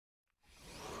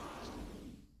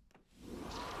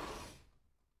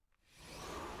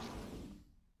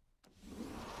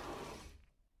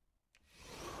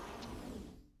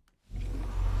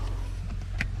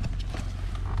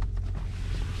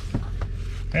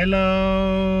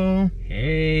Hello.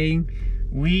 Hey.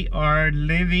 We are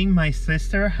leaving my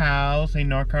sister's house in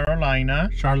North Carolina.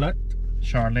 Charlotte,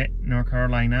 North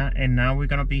Carolina. And now we're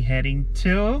going to be heading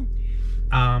to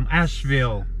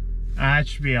Asheville.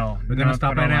 We're gonna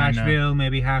stop at Asheville,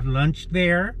 maybe have lunch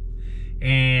there,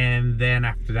 and then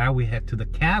after that we head to the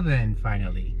cabin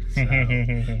finally. So,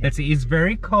 let's see. It's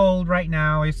very cold right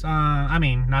now. It's I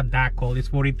mean, not that cold. It's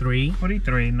 43.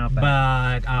 43, not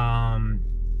bad. But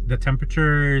the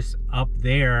temperatures up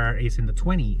there is in the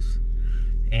 20s,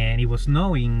 and it was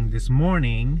snowing this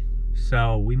morning,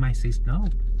 so we might see snow.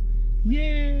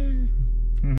 Yeah.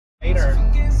 Later.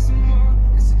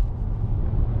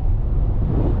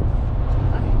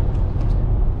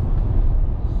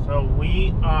 So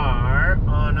we are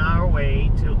on our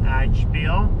way to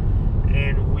Asheville,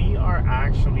 and we are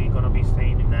actually going to be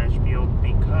staying in Asheville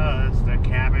because the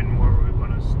cabin where we're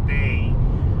going to stay,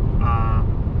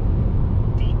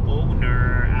 the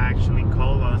owner actually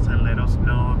called us and let us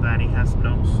know that it has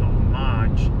snowed so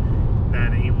much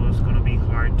that it was going to be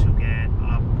hard to get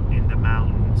up in the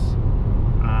mountains.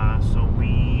 So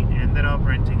we ended up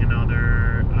renting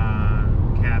another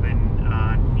cabin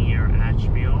near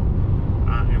Asheville.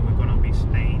 And we're gonna be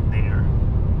staying there.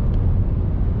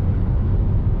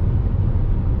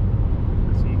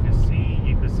 As you can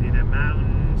see the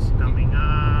mountains coming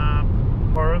up.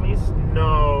 Currently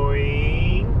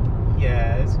snowing.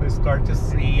 Yes, we start to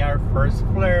see our first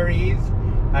flurries.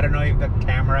 I don't know if the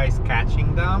camera is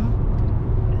catching them.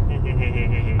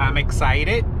 I'm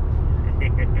excited.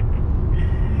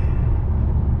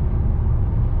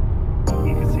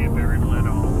 You can see it very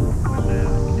little with the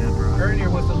camera. Earlier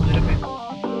was a little bit.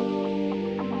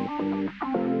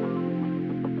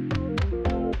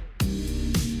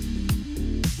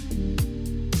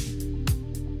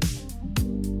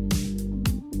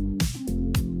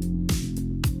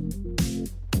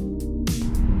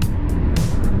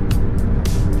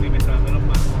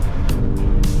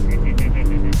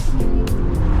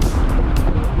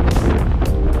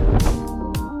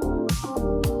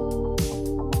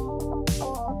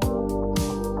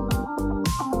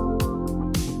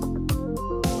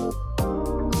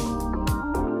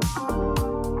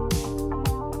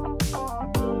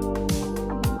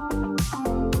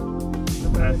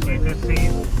 As you can see,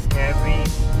 heavy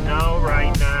snow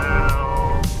right now.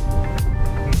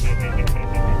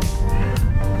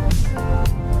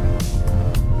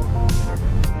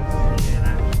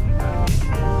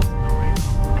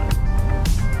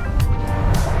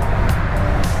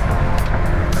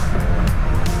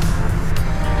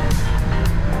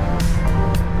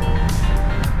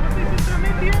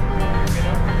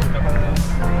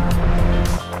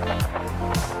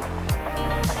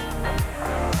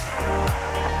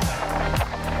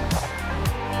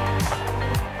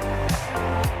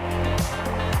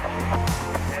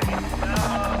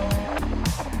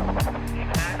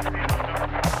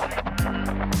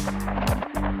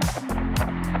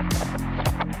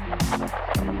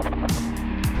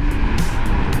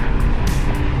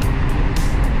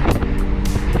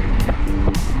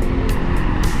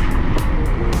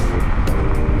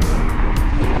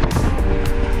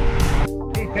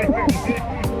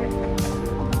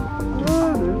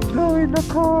 In the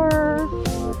car.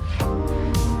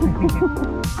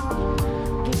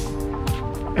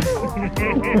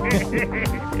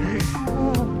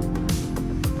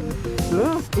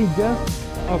 Look, it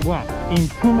just what? In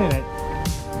 2 minutes.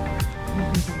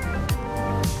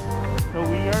 So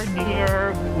we are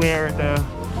near where the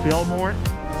Fillmore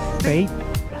State.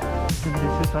 and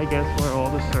this is, I guess, where all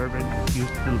the servants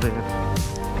used to live.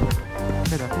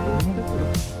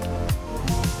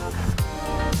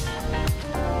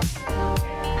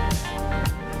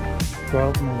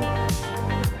 12 minutes.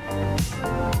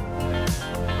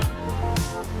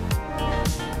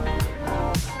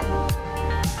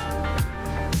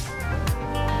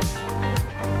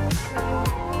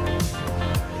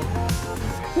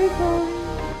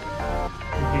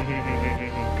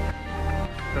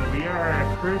 So we are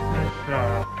at Christmas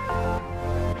shop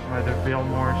by the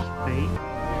Fillmore State.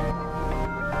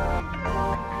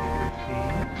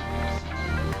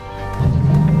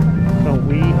 So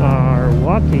we are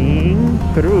walking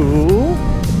through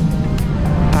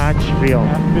Asheville,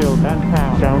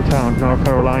 downtown North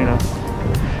Carolina.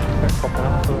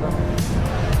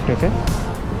 Okay.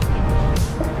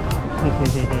 It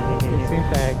seems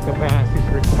like the mask is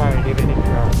required even if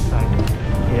you're outside.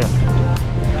 Yeah.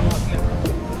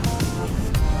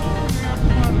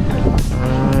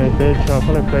 Este es el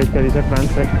chocolate place que dice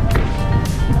Francia.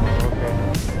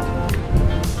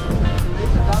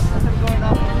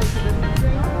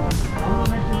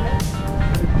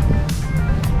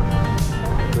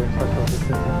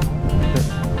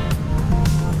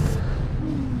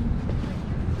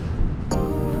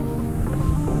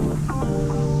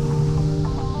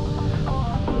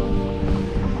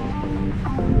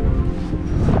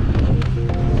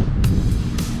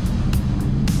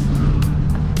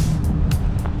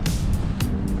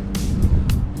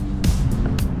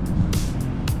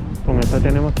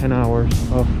 tenemos 10 hours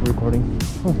of recording.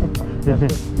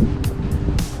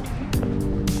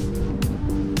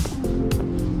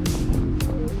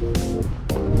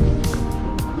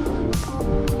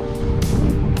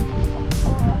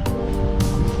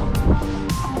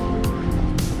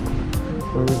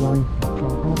 Where are we going?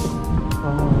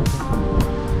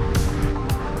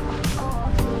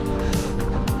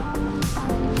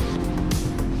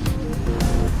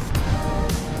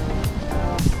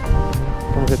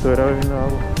 Como si estuviera bebiendo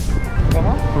agua.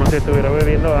 ¿Cómo? Como si estuviera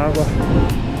bebiendo agua.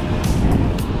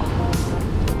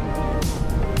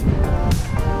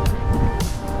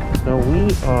 So we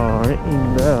are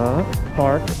in the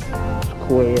Park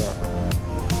Square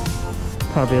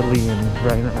Pavilion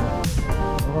right now.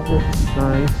 Oh, this is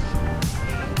nice.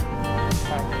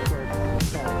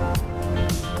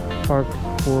 Park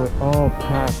Square. Oh,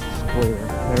 Park Square.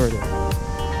 There it is.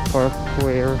 Park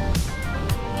Square.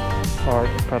 Park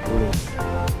Pavilion.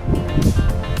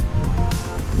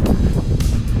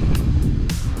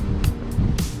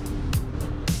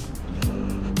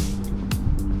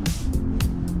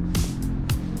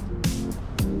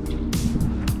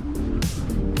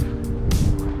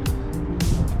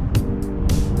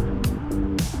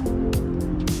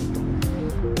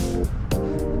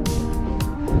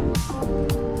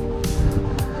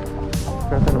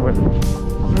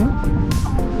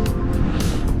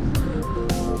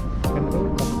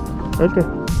 ¿El qué?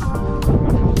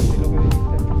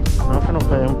 No, que nos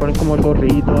pueden poner como el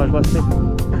gorrito o algo así.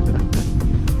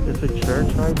 There's a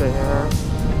church right there.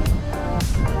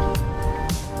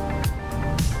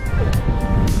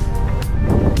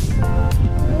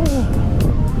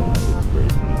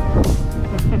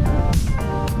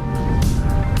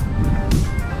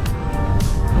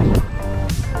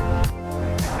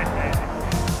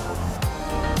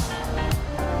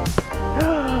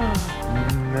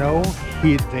 No,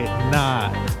 he did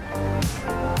not.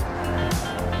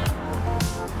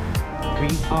 We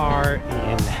are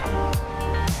in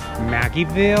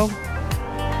Maggieville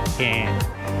and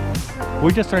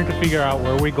we're just trying to figure out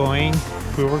where we're going.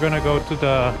 We were gonna go to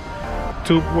the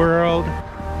Tube World,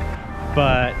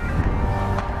 but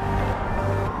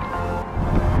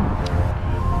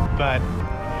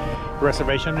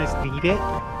reservation is needed,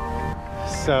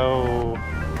 so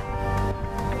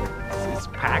it's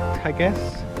packed, I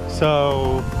guess.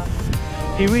 So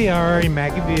here we are in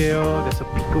Maggieville. There's a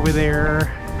peak over there.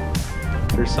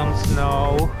 There's some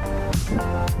snow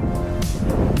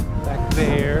back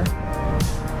there.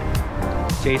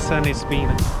 Jason is being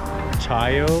a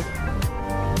child,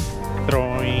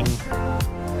 throwing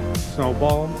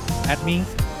snowballs at me.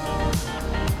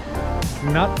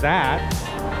 Not that.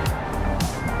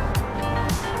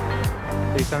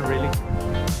 Jason, really?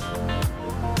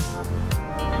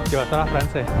 ¿Qué vas a la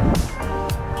France?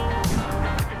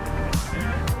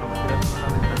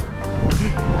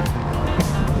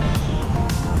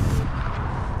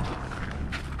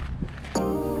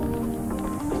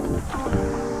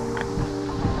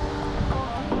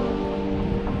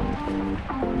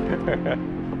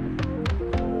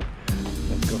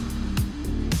 Let's go.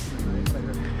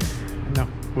 No,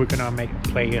 we're gonna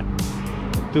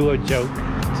do a joke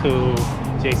to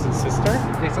Jason's sister.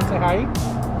 Jason, say hi.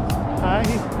 Hi.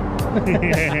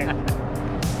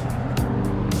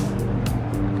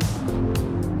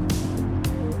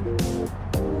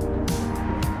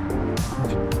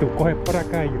 Tú coges por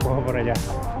acá y yo cojo por allá.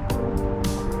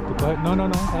 Tú coges... No,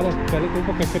 dale tú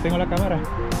porque es que tengo la cámara.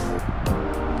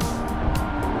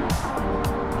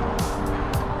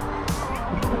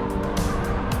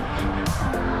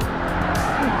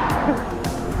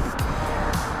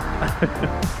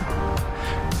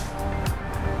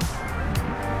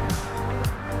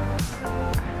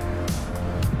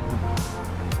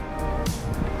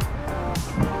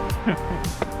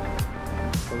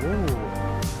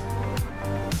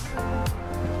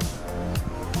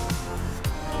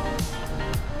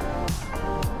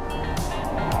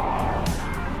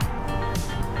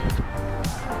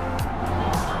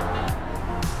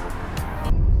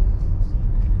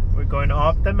 We're going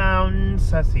up the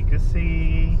mountains, as you can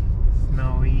see.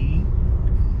 Snowy.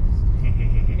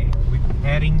 We're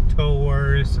heading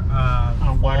towards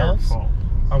A waterfall.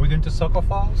 Are we going to Soco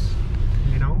Falls?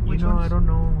 You know which ones? I don't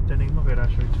know the name of it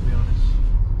actually, to be honest.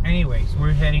 Anyways,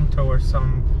 we're heading towards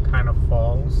some kind of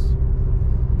falls.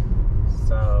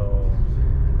 So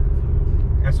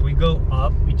as we go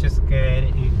up, it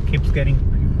keeps getting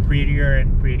prettier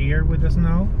and prettier with the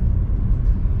snow.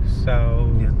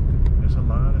 So Yeah, there's a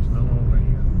lot of snow over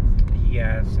here.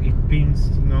 yes, it's been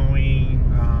snowing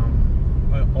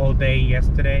all day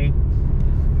yesterday,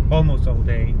 almost all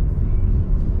day.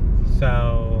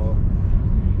 So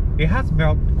It has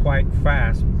melted quite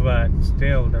fast, but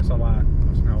still there's a lot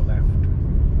of snow left.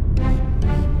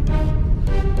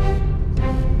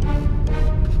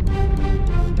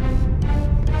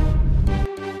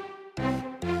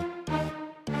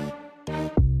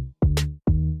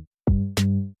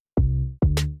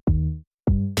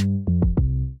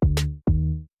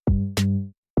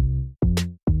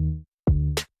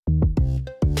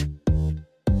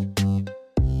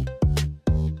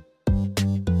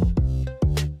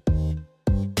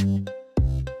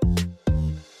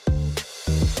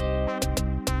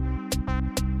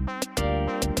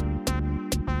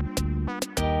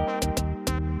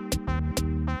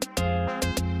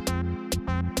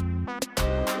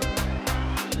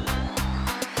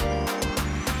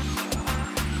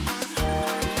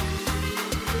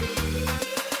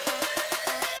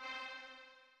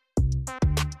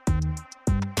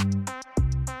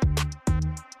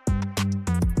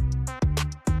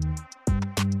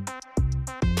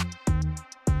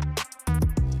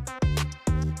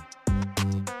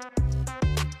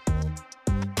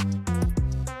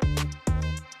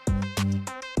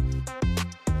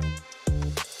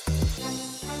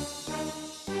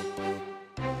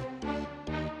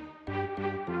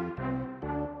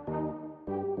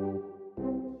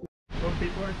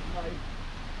 People are like,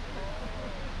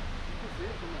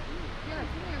 Yeah,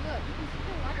 come here, look. You can see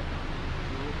the waterfall.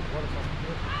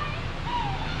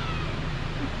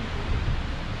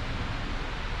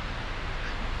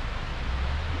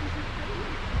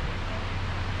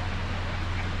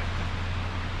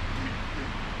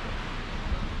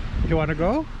 You want to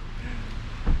go?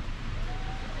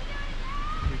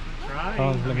 we can try. Oh,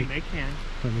 I mean, they can.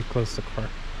 Let me close the car.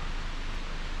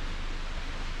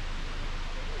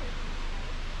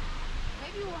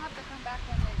 Maybe we'll have to come back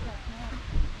when they start snowing.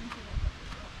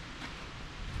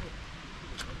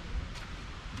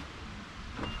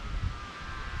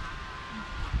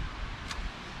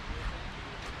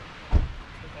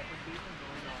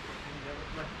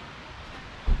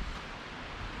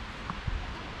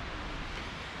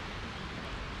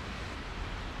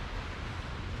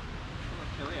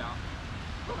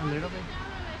 A little bit.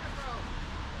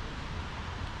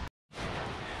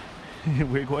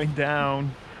 We're going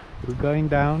down. We're going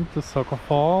down to Soco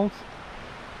Falls,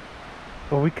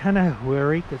 but we're kind of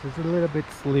worried because it's a little bit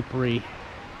slippery.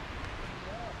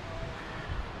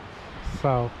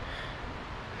 So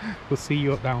we'll see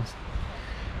you down.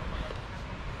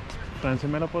 Francis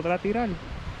me lo podrá tirar.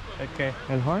 Okay.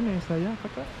 El harness allá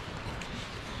para acá.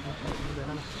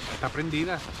 Está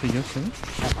prendida. Sí, yo sé.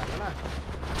 Apágala.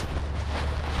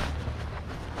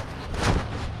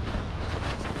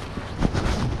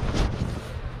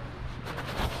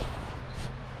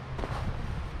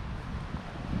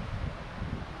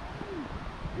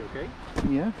 You okay?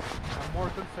 Yeah. I'm more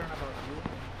concerned about you.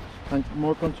 I'm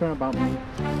more concerned about me.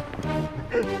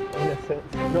 In a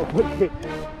sense. No, porque...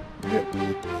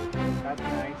 That's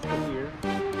nice to hear.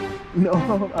 No,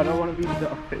 I don't want to be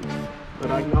selfish,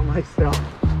 but I know myself.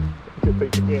 Okay,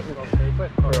 but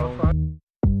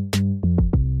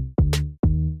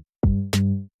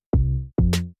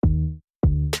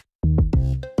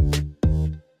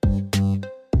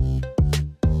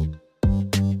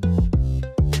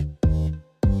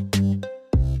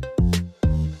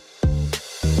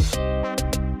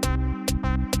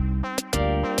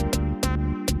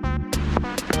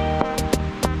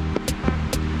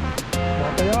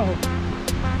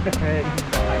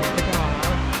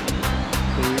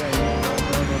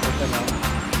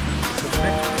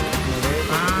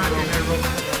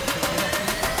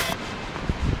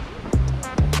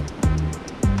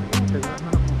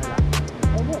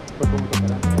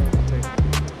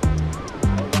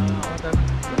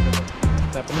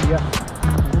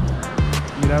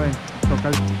Mira, ven, toca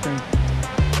el tren.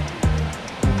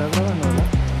 ¿Me estás grabando, verdad?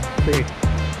 Sí.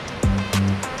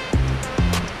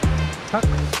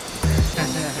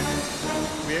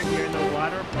 We're here in the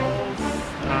waterfalls.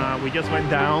 We just went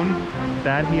down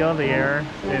that hill there,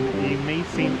 and it may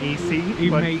seem easy,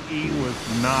 but it was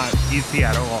not easy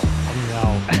at all.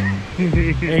 No.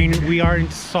 And we are in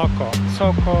Soco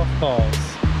Falls.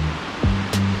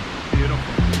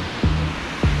 Beautiful.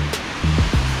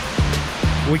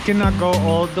 We cannot go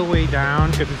all the way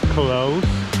down because it's closed.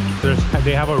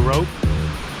 They have a rope,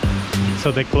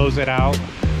 so they close it out.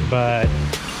 But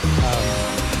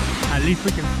at least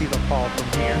we can see the fall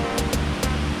from here.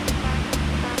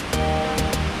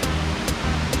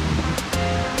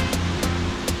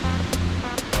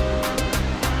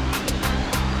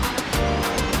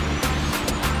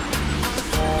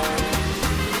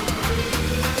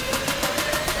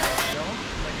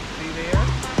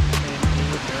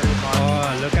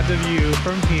 Oh, look at the view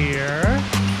from here.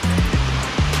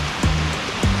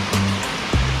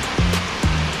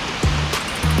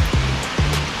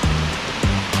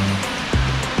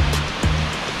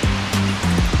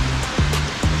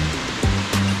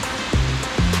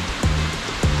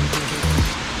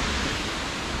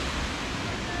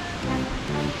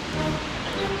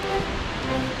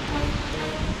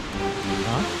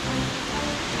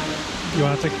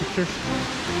 take pictures?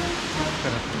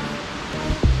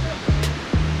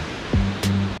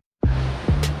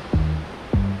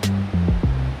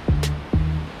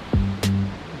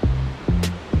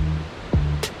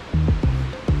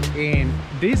 And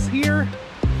this here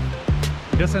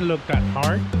doesn't look that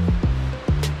hard,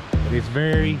 but it's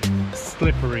very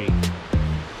slippery.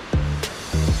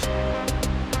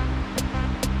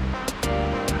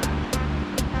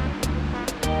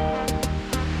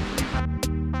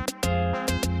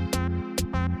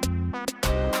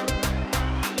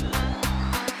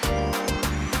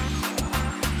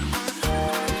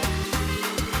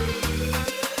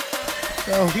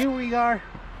 So here we are,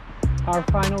 our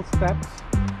final steps.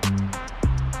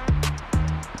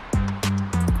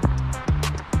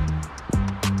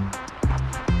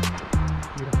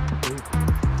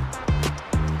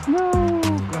 No!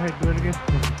 Go ahead, do it again.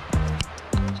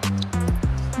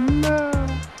 No!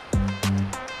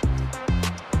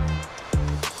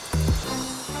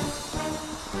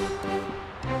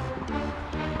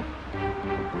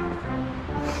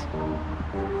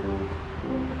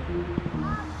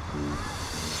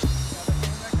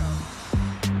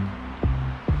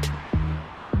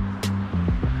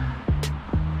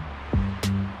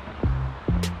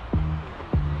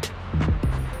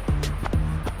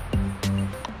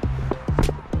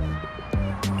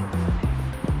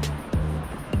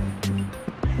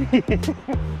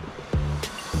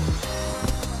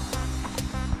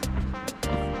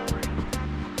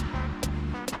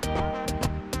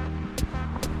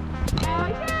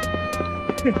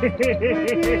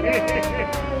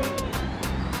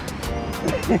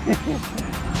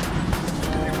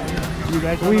 You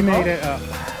guys We made it up.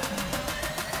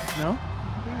 No?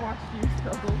 We watched you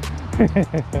struggle.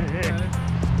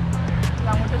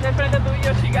 La muchacha al frente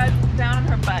tuyo, she got down on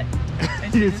her butt.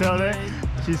 And You just saw that? laid-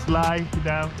 She slid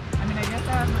down. I mean, I guess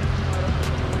that was my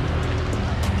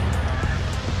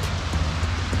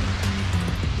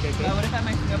I would have had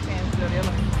my snow pants, so the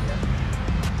other one.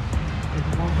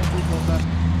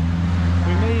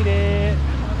 We made it.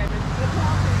 Okay, pero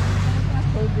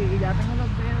cozy. Y ya tengo los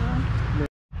dedos.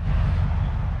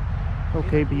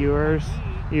 Okay, viewers.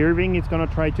 Irving is gonna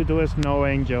try to do a snow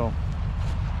angel.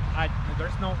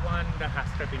 There's no one that has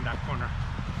stepped in that corner.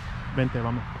 Vente,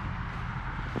 vamos.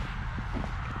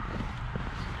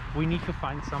 We need to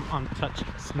find some untouched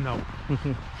snow.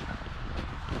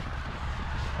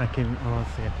 Aquí, oh,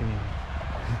 sí, aquí mismo.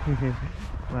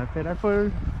 Va a esperar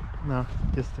por... No,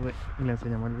 just do it. Y le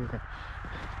enseñamos el video. I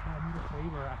need a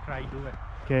favor after I do it.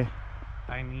 ¿Qué?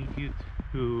 I need you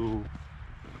to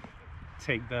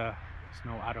take the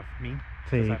snow out of me.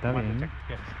 Sí, 'cause I está don't want bien. to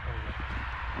get over.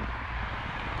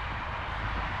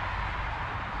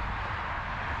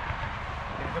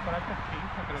 ¿Tienes que pararte aquí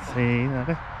para que lo ponga? Sí,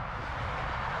 dale.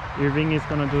 Irving is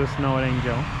gonna do a snow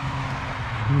angel.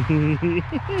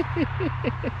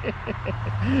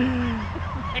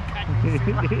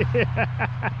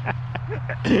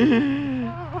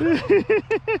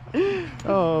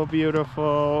 Oh,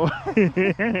 beautiful.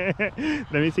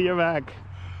 Let me see your back.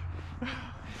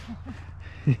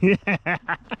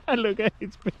 Look at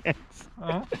his pants.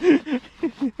 Huh?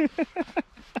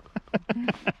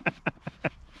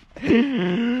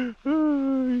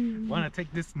 Want to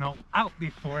take this snow out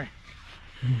before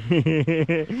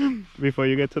Before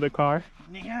you get to the car.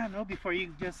 yeah, no, before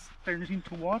you just turns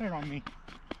into water on me.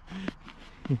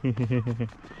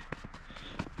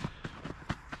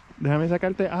 Déjame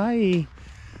sacarte. Ay,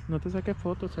 no te saques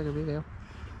fotos, saque video.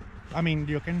 I mean,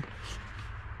 you can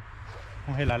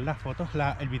congelar las fotos,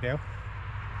 el video.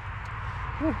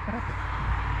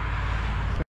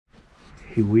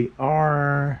 Here we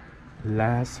are.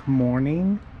 Last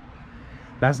morning.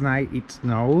 Last night it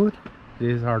snowed.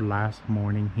 This is our last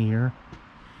morning here.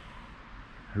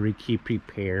 Ricky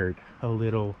prepared a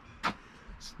little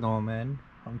snowman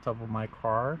on top of my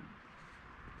car.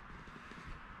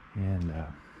 And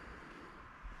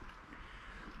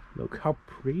look how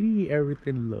pretty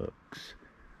everything looks.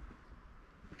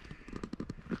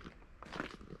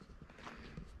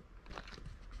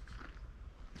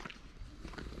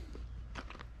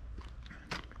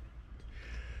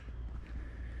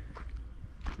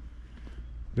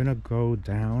 I'm gonna go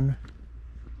down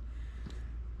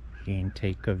and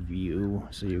take a view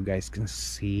so you guys can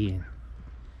see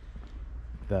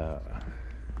our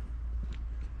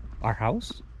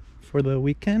house for the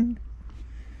weekend.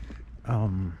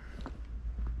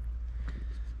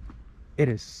 It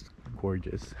is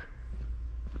gorgeous.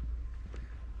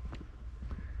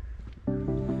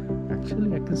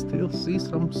 Actually, I can still see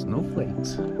some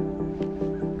snowflakes.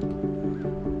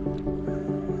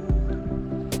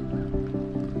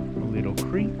 A little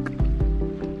creek.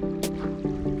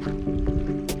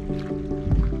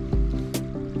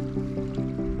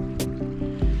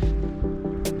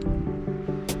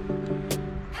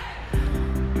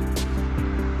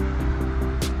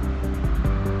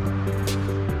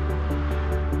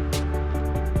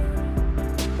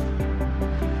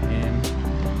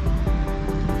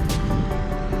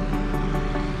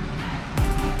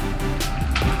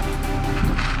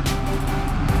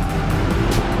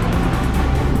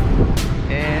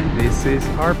 is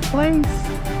our place.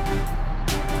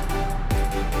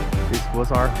 This was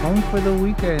our home for the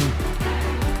weekend.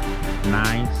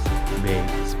 Nice, big,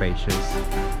 spacious.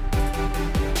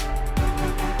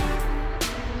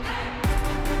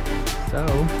 So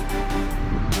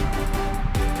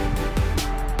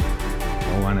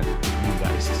I wanted you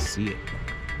guys to see it.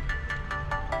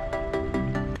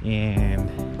 And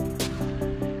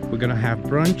we're gonna have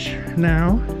brunch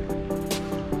now.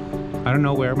 I don't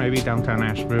know where, maybe downtown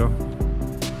Asheville.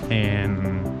 And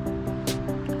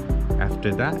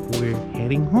after that, we're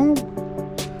heading home.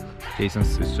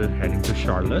 Jason's sister heading to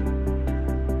Charlotte.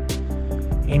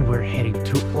 And we're heading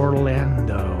to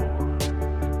Orlando.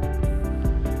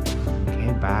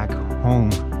 Okay, back home.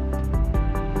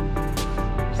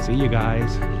 See you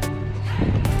guys.